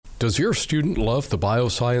Does your student love the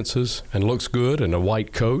biosciences and looks good in a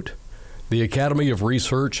white coat? The Academy of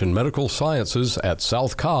Research and Medical Sciences at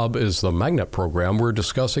South Cobb is the magnet program we're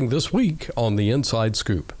discussing this week on the Inside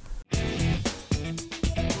Scoop.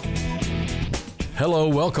 Hello,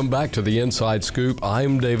 welcome back to the Inside Scoop.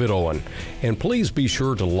 I'm David Owen. And please be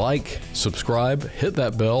sure to like, subscribe, hit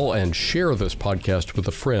that bell, and share this podcast with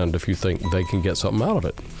a friend if you think they can get something out of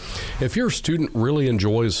it. If your student really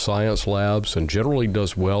enjoys science labs and generally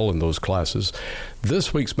does well in those classes,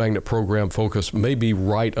 this week's magnet program focus may be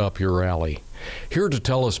right up your alley. Here to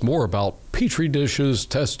tell us more about Petri dishes,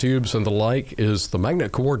 test tubes, and the like is the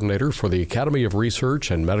magnet coordinator for the Academy of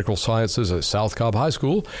Research and Medical Sciences at South Cobb High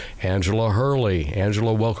School, Angela Hurley.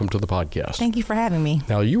 Angela, welcome to the podcast. Thank you for having me.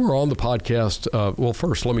 Now, you were on the podcast. Well,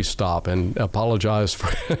 first, let me stop and apologize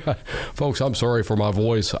for folks. I'm sorry for my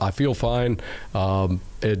voice. I feel fine. I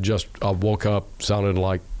woke up, sounded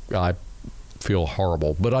like I feel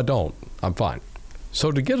horrible, but I don't. I'm fine. So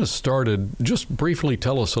to get us started, just briefly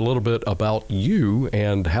tell us a little bit about you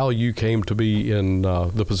and how you came to be in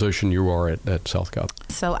the position you are at South Cobb.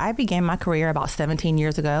 So I began my career about 17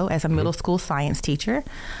 years ago as a middle school science teacher.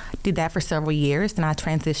 Did that for several years. Then I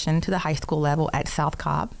transitioned to the high school level at South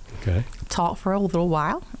Cobb. Okay. Taught for a little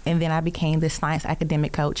while, and then I became the science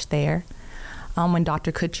academic coach there. When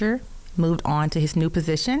Dr. Kutcher moved on to his new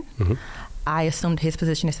position, I assumed his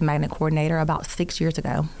position as the magnet coordinator about 6 years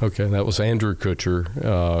ago. Okay, that was Andrew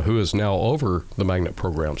Kutcher, who is now over the magnet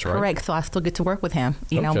programs, right? Correct. So I still get to work with him,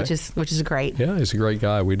 which is great. Yeah, he's a great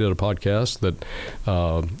guy. We did a podcast that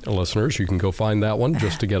listeners, you can go find that one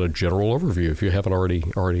just to get a general overview if you haven't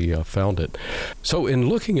already found it. So in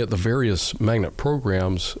looking at the various magnet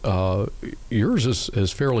programs, yours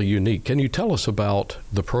is fairly unique. Can you tell us about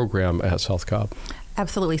the program at South Cobb?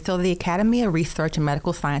 Absolutely. So the Academy of Research and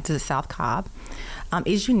Medical Sciences at South Cobb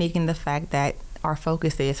is unique in the fact that our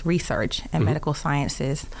focus is research and medical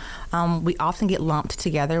sciences. We often get lumped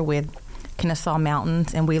together with Kennesaw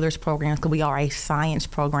Mountains and Wheeler's programs because we are a science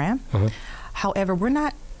program. However, we're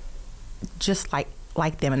not just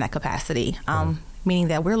like them in that capacity, meaning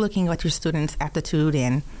that we're looking at your students' aptitude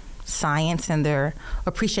in science and their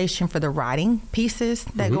appreciation for the writing pieces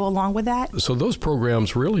that go along with that. So those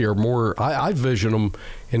programs really are more, I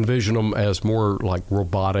envision them as more like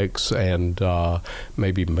robotics and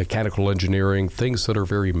maybe mechanical engineering, things that are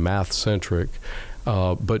very math-centric.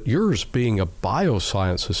 But yours being a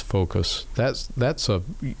biosciences focus, that's a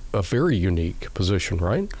very unique position,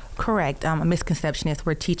 right? Correct. A misconception is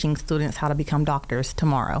we're teaching students how to become doctors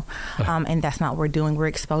tomorrow. And that's not what we're doing. We're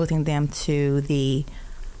exposing them to the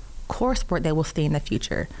coursework they will see in the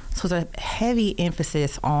future. So there's a heavy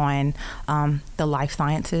emphasis on the life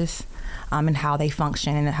sciences and how they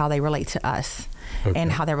function and how they relate to us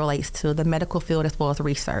and how that relates to the medical field as well as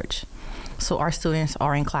research. So our students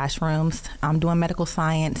are in classrooms doing medical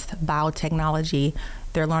science, biotechnology.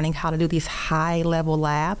 They're learning how to do these high-level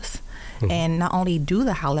labs and not only do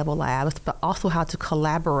the high-level labs, but also how to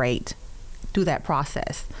collaborate through that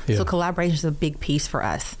process. Yeah. So collaboration is a big piece for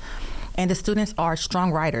us. And the students are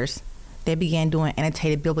strong writers. They began doing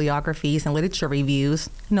annotated bibliographies and literature reviews,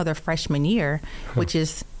 their freshman year, which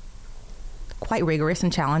is quite rigorous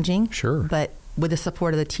and challenging. Sure. But with the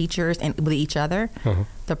support of the teachers and with each other,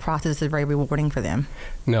 the process is very rewarding for them.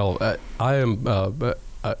 Now, I am,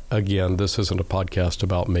 again, this isn't a podcast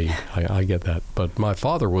about me. I get that. But my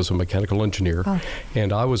father was a mechanical engineer,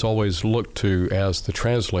 and I was always looked to as the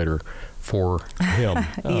translator for him.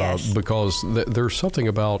 Yes. Because there's something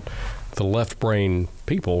about the left brain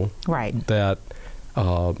people that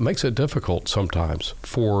makes it difficult sometimes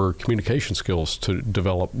for communication skills to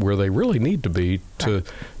develop where they really need to be to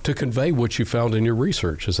convey what you found in your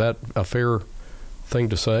research. Is that a fair thing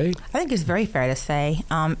to say? I think it's very fair to say.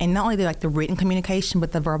 And not only the written communication,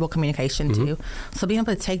 but the verbal communication too. So being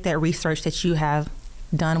able to take that research that you have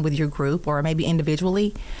done with your group or maybe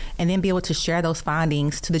individually and then be able to share those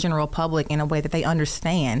findings to the general public in a way that they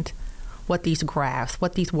understand what these graphs,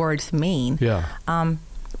 what these words mean. Yeah.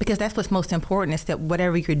 Because that's what's most important is that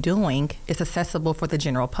whatever you're doing is accessible for the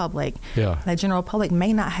general public. Yeah. The general public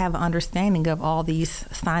may not have an understanding of all these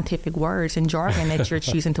scientific words and jargon that you're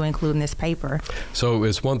choosing to include in this paper. So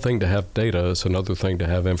it's one thing to have data, it's another thing to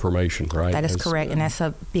have information, right? That is correct. And that's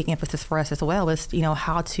a big emphasis for us as well is,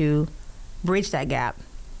 how to bridge that gap.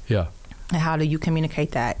 Yeah. And how do you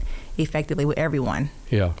communicate that effectively with everyone?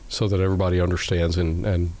 Yeah, so that everybody understands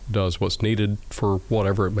and does what's needed for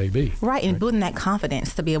whatever it may be. Right, and building that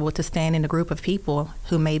confidence to be able to stand in a group of people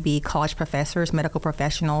who may be college professors, medical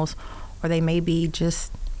professionals, or they may be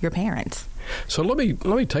just your parents. So let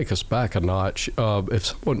me take us back a notch.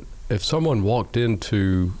 If someone walked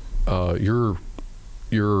into your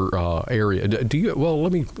your area, do you? Well,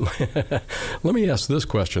 let me let me ask this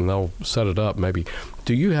question. I'll set it up. Maybe,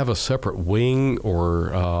 do you have a separate wing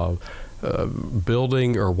or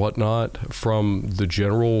building or whatnot from the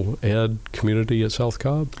general ed community at South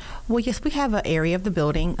Cobb? Well, yes, we have an area of the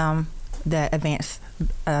building, the advanced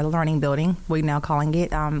learning building, we're now calling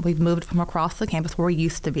it. We've moved from across the campus where we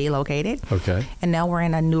used to be located. Okay. And now we're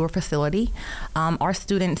in a newer facility. Our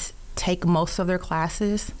students take most of their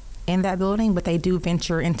classes in that building, but they do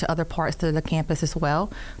venture into other parts of the campus as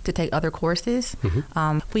well to take other courses.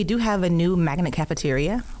 Mm-hmm. We do have a new magnet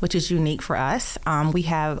cafeteria, which is unique for us.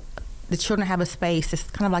 The children have a space. It's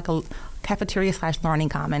kind of like a cafeteria / learning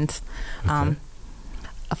commons, a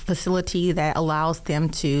facility that allows them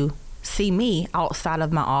to see me outside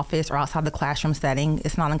of my office or outside the classroom setting.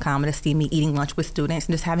 It's not uncommon to see me eating lunch with students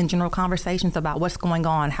and just having general conversations about what's going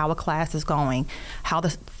on, how a class is going, how the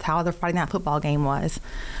Friday night football game was.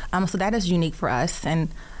 So that is unique for us and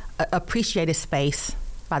appreciated space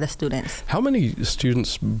by the students. How many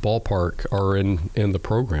students, ballpark, are in the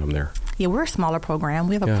program there? Yeah, we're a smaller program.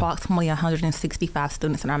 We have approximately 165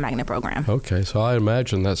 students in our magnet program. Okay, so I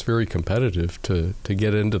imagine that's very competitive to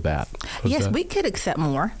get into that. Yes, we could accept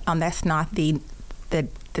more. That's not the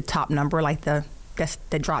top number, like that's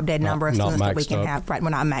the drop dead number of students that we can have. Right, we're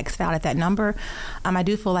not maxed out at that number. I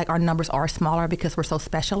do feel like our numbers are smaller because we're so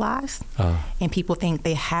specialized, and people think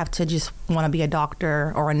they have to just want to be a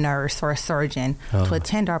doctor or a nurse or a surgeon to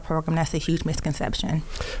attend our program. That's a huge misconception.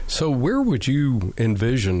 So where would you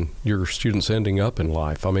envision your students ending up in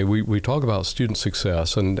life? I mean, we talk about student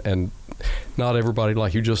success, and not everybody,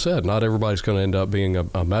 like you just said, not everybody's going to end up being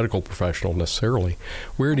a medical professional necessarily.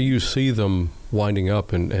 Where do you see them winding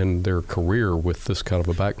up in their career with this kind of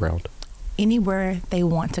a background? Anywhere they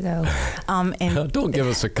want to go. And don't give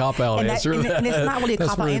us a cop-out answer. And it's not really a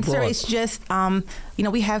cop-out answer. Blunt. It's just,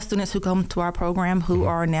 we have students who come to our program who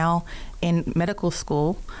are now in medical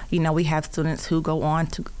school. We have students who go on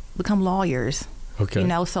to become lawyers. Okay.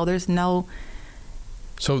 So there's no...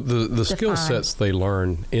 So the skill sets they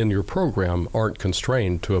learn in your program aren't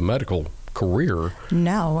constrained to a medical career?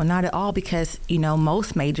 No, not at all, because,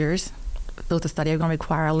 most majors, fields of study, are going to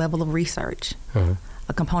require a level of research,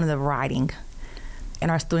 a component of writing.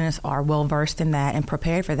 And our students are well-versed in that and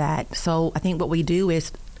prepared for that. So I think what we do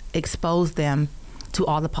is expose them to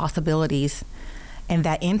all the possibilities. And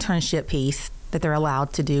that internship piece that they're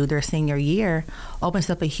allowed to do their senior year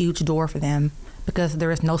opens up a huge door for them, because there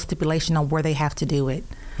is no stipulation on where they have to do it.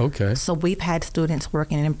 Okay. So we've had students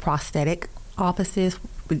working in prosthetic offices,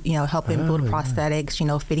 helping build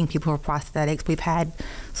prosthetics, fitting people for prosthetics. We've had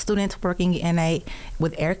students working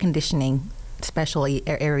with air conditioning, especially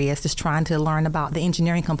areas, just trying to learn about the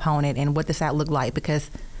engineering component and what does that look like, because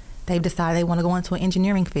they've decided they want to go into an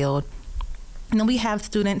engineering field. And then we have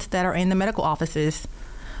students that are in the medical offices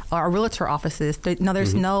or realtor offices.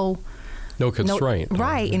 There's no constraint.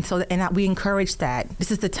 Right. And we encourage that.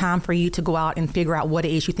 This is the time for you to go out and figure out what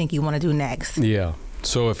it is you think you want to do next. Yeah.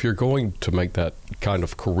 So if you're going to make that kind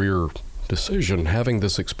of career decision, having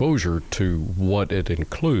this exposure to what it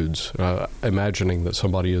includes, imagining that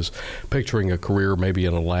somebody is picturing a career maybe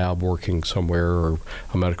in a lab working somewhere or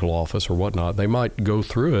a medical office or whatnot, they might go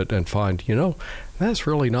through it and find, that's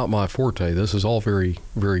really not my forte. This is all very,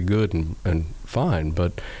 very good and fine,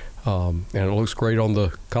 but and it looks great on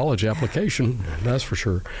the college application, that's for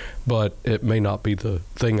sure. But it may not be the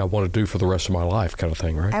thing I want to do for the rest of my life, kind of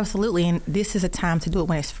thing, right? Absolutely. And this is a time to do it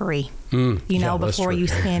when it's free. Before you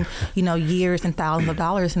spend, years and thousands of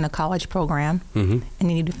dollars in a college program, and you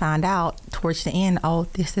need to find out towards the end,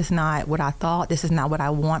 this is not what I thought. This is not what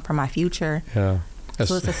I want for my future. Yeah.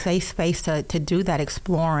 So it's a safe space to do that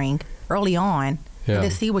exploring early on. Yeah.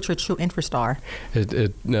 To see what your true interests are.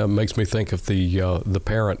 It makes me think of the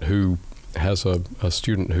parent who has a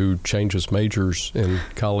student who changes majors in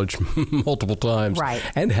college multiple times, right,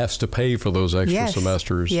 and has to pay for those extra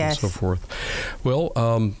semesters and so forth.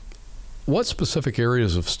 Well, what specific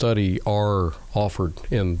areas of study are offered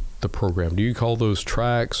in the program? Do you call those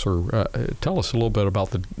tracks, or tell us a little bit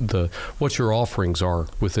about the what your offerings are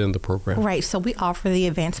within the program? Right. So we offer the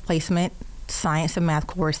advanced placement science and math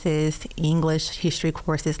courses, English, history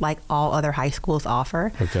courses, like all other high schools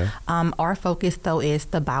offer. Okay. Our focus, though, is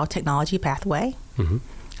the biotechnology pathway. Mm-hmm.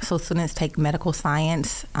 So students take medical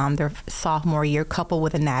science their sophomore year, coupled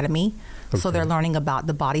with anatomy. Okay. So they're learning about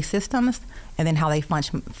the body systems and then how they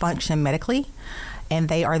function medically. And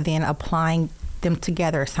they are then applying them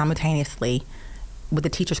together simultaneously, with the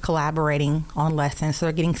teachers collaborating on lessons. So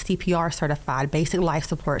they're getting CPR certified, basic life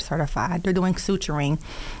support certified. They're doing suturing.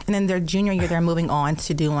 And then their junior year, they're moving on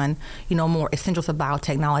to doing, more essentials of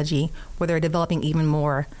biotechnology, where they're developing even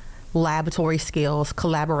more laboratory skills,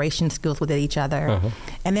 collaboration skills with each other.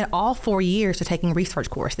 And then all 4 years they're taking research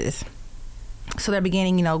courses. So they're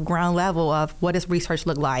beginning, ground level of what does research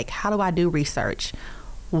look like? How do I do research?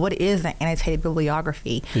 What is an annotated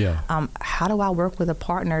bibliography? How do I work with the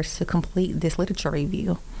partners to complete this literature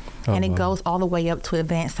review? And it goes all the way up to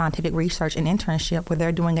advanced scientific research and internship, where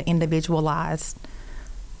they're doing an individualized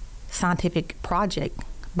scientific project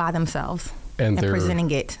by themselves and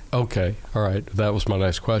presenting it. Okay, all right. That was my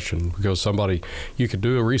next question, because you could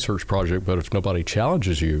do a research project, but if nobody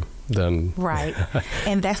challenges you, then... Right.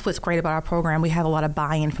 And that's what's great about our program. We have a lot of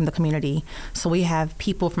buy-in from the community. So we have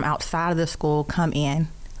people from outside of the school come in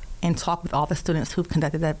and talk with all the students who've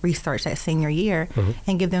conducted that research that senior year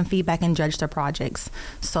and give them feedback and judge their projects.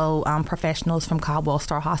 So professionals from Cobb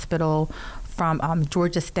Hospital, from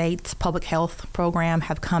Georgia State's public health program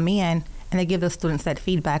have come in, and they give the students that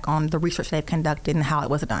feedback on the research they've conducted and how it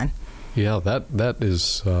was done. Yeah, that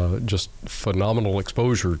is just phenomenal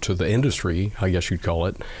exposure to the industry, I guess you'd call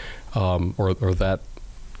it, or that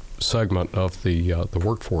segment of the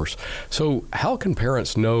workforce. So how can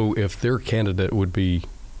parents know if their candidate would be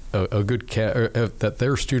a good that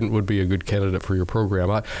their student would be a good candidate for your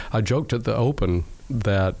program? I joked at the open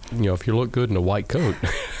that if you look good in a white coat,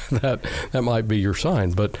 that might be your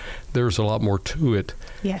sign, but there's a lot more to it.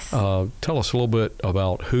 Yes. Tell us a little bit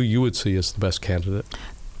about who you would see as the best candidate.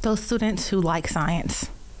 Those students who like science,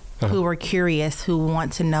 who are curious, who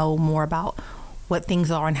want to know more about what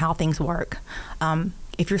things are and how things work.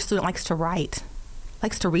 If your student likes to write,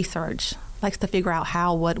 likes to research, likes to figure out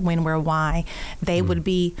how, what, when, where, why, they would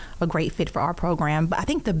be a great fit for our program. But I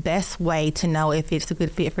think the best way to know if it's a good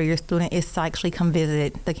fit for your student is to actually come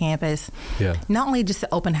visit the campus. Yeah. Not only just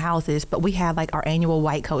the open houses, but we have our annual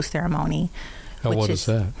white coat ceremony. What is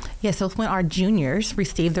that? Yeah, so it's when our juniors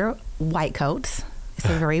receive their white coats. It's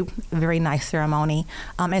a very, very nice ceremony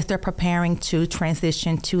as they're preparing to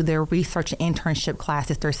transition to their research and internship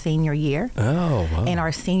classes their senior year. Oh, wow. And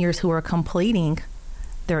our seniors who are completing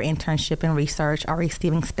their internship and research are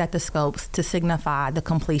receiving stethoscopes to signify the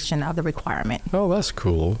completion of the requirement. Oh, that's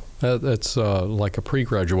cool. That's like a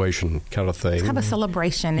pre-graduation kind of thing. It's kind of a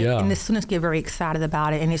celebration, and the students get very excited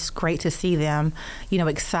about it, and it's great to see them,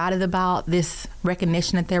 excited about this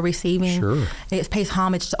recognition that they're receiving. Sure. It pays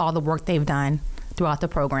homage to all the work they've done throughout the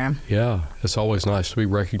program. Yeah, it's always nice to be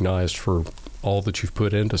recognized for all that you've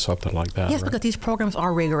put into something like that. Yes, right? Because these programs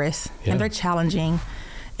are rigorous, and they're challenging.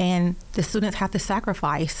 And the students have to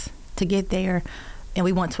sacrifice to get there. And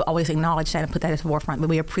we want to always acknowledge that and put that at the forefront. But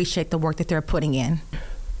we appreciate the work that they're putting in.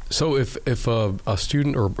 So if a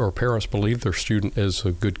student or parents believe their student is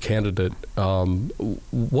a good candidate,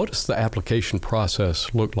 what does the application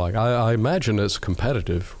process look like? I imagine it's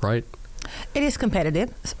competitive, right? It is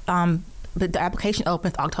competitive. But the application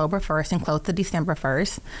opens October 1st and closes December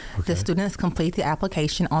 1st. Okay. The students complete the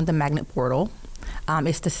application on the Magnet portal.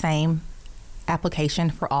 It's the same application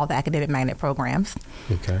for all the academic magnet programs.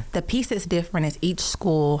 Okay. The piece that's different is each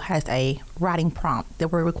school has a writing prompt that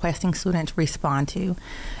we're requesting students respond to. And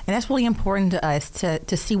that's really important to us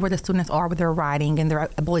to see where the students are with their writing and their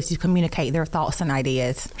ability to communicate their thoughts and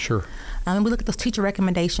ideas. Sure. And we look at those teacher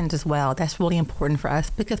recommendations as well. That's really important for us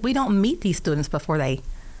because we don't meet these students before they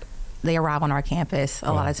arrive on our campus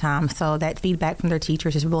a lot of times. So that feedback from their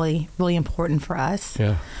teachers is really, really important for us.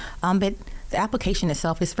 Yeah. But the application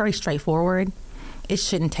itself is very straightforward. It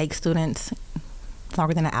shouldn't take students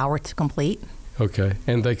longer than an hour to complete. Okay.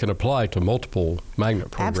 And they can apply to multiple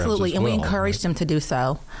magnet programs. Absolutely. And we encourage right? them to do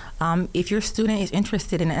so. If your student is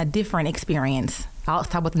interested in a different experience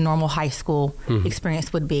outside what the normal high school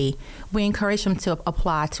experience would be, we encourage them to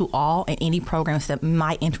apply to all and any programs that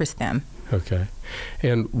might interest them. Okay.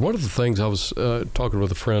 And one of the things I was talking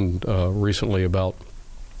with a friend recently about,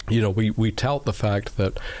 we tout the fact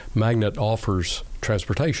that Magnet offers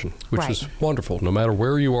transportation, which is wonderful. No matter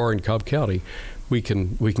where you are in Cobb County, we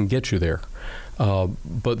can get you there.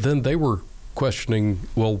 But then they were questioning,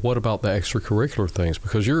 well, what about the extracurricular things?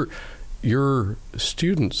 Because your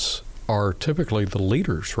students are typically the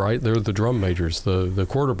leaders, right? They're the drum majors, the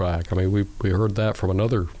quarterback. I mean, we heard that from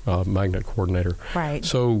another Magnet coordinator. Right.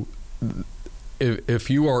 So if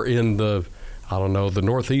you are in the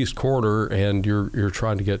northeast corner and you're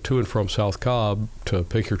trying to get to and from South Cobb to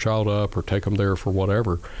pick your child up or take them there for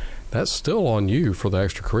whatever, that's still on you for the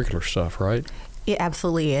extracurricular stuff, right? It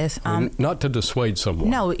absolutely is. Not to dissuade someone.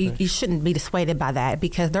 No, you shouldn't be dissuaded by that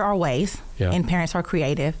because there are ways and parents are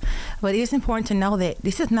creative. But it is important to know that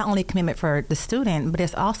this is not only a commitment for the student, but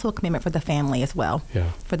it's also a commitment for the family as well,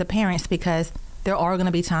 for the parents, because there are going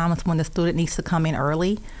to be times when the student needs to come in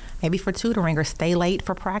early maybe for tutoring, or stay late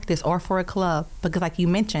for practice or for a club. Because like you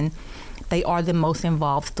mentioned, they are the most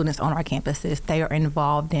involved students on our campuses. They are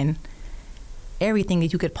involved in everything that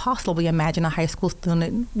you could possibly imagine a high school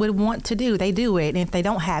student would want to do. They do it. And if they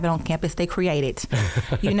don't have it on campus, they create it.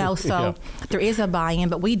 So there is a buy-in,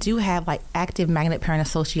 but we do have like active magnet parent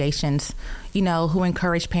associations, who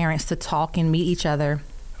encourage parents to talk and meet each other.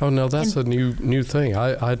 Oh, no, that's a new thing.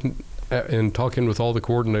 I in talking with all the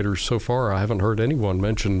coordinators so far, I haven't heard anyone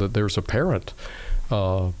mention that there's a parent,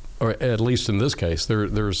 or at least in this case,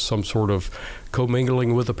 there's some sort of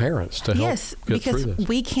commingling with the parents to help get through this. Because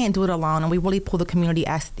we can't do it alone, and we really pull the community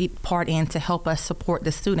part in to help us support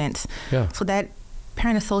the students. Yeah. So that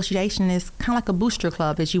parent association is kind of like a booster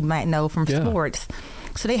club, as you might know from sports.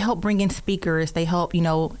 So they help bring in speakers. They help,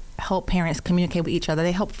 help parents communicate with each other.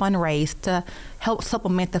 They help fundraise to help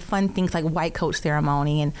supplement the fun things like white coat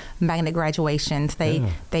ceremony and magnet graduations.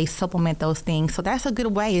 They supplement those things. So that's a good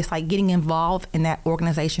way. It's like getting involved in that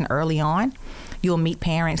organization early on. You'll meet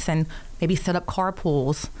parents and maybe set up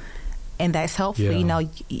carpools, and that's helpful. Yeah.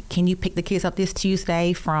 Can you pick the kids up this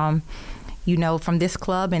Tuesday from this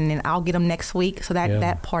club, and then I'll get them next week. So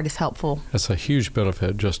that part is helpful. That's a huge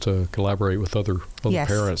benefit, just to collaborate with other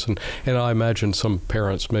parents. And I imagine some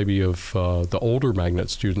parents maybe of the older magnet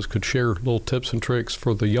students could share little tips and tricks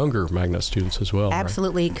for the younger magnet students as well.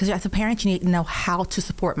 Absolutely, because as a parent, you need to know how to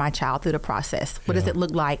support my child through the process. What does it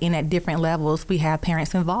look like? And at different levels, we have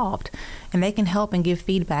parents involved, and they can help and give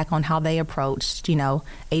feedback on how they approached,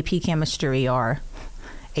 AP chemistry or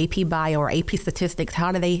AP Bio or AP Statistics.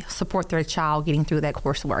 How do they support their child getting through that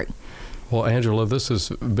coursework? Well, Angela, this has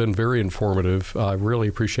been very informative. I really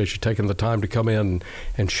appreciate you taking the time to come in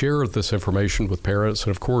and share this information with parents.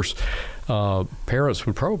 And, of course, parents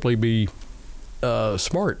would probably be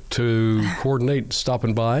smart to coordinate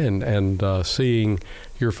stopping by and seeing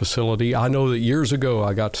your facility. I know that years ago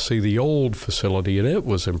I got to see the old facility, and it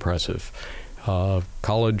was impressive.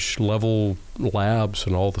 College level labs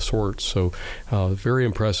and all the sorts. So very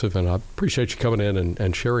impressive, and I appreciate you coming in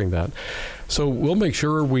and sharing that. So we'll make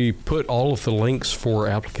sure we put all of the links for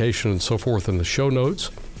application and so forth in the show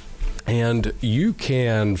notes. And you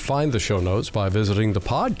can find the show notes by visiting the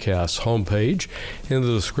podcast homepage in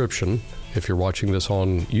the description. If you're watching this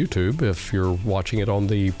on YouTube, if you're watching it on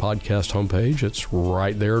the podcast homepage, it's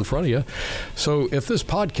right there in front of you. So if this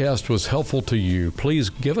podcast was helpful to you, please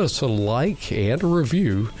give us a like and a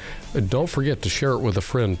review. And don't forget to share it with a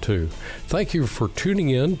friend, too. Thank you for tuning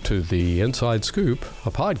in to The Inside Scoop,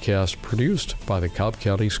 a podcast produced by the Cobb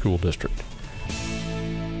County School District.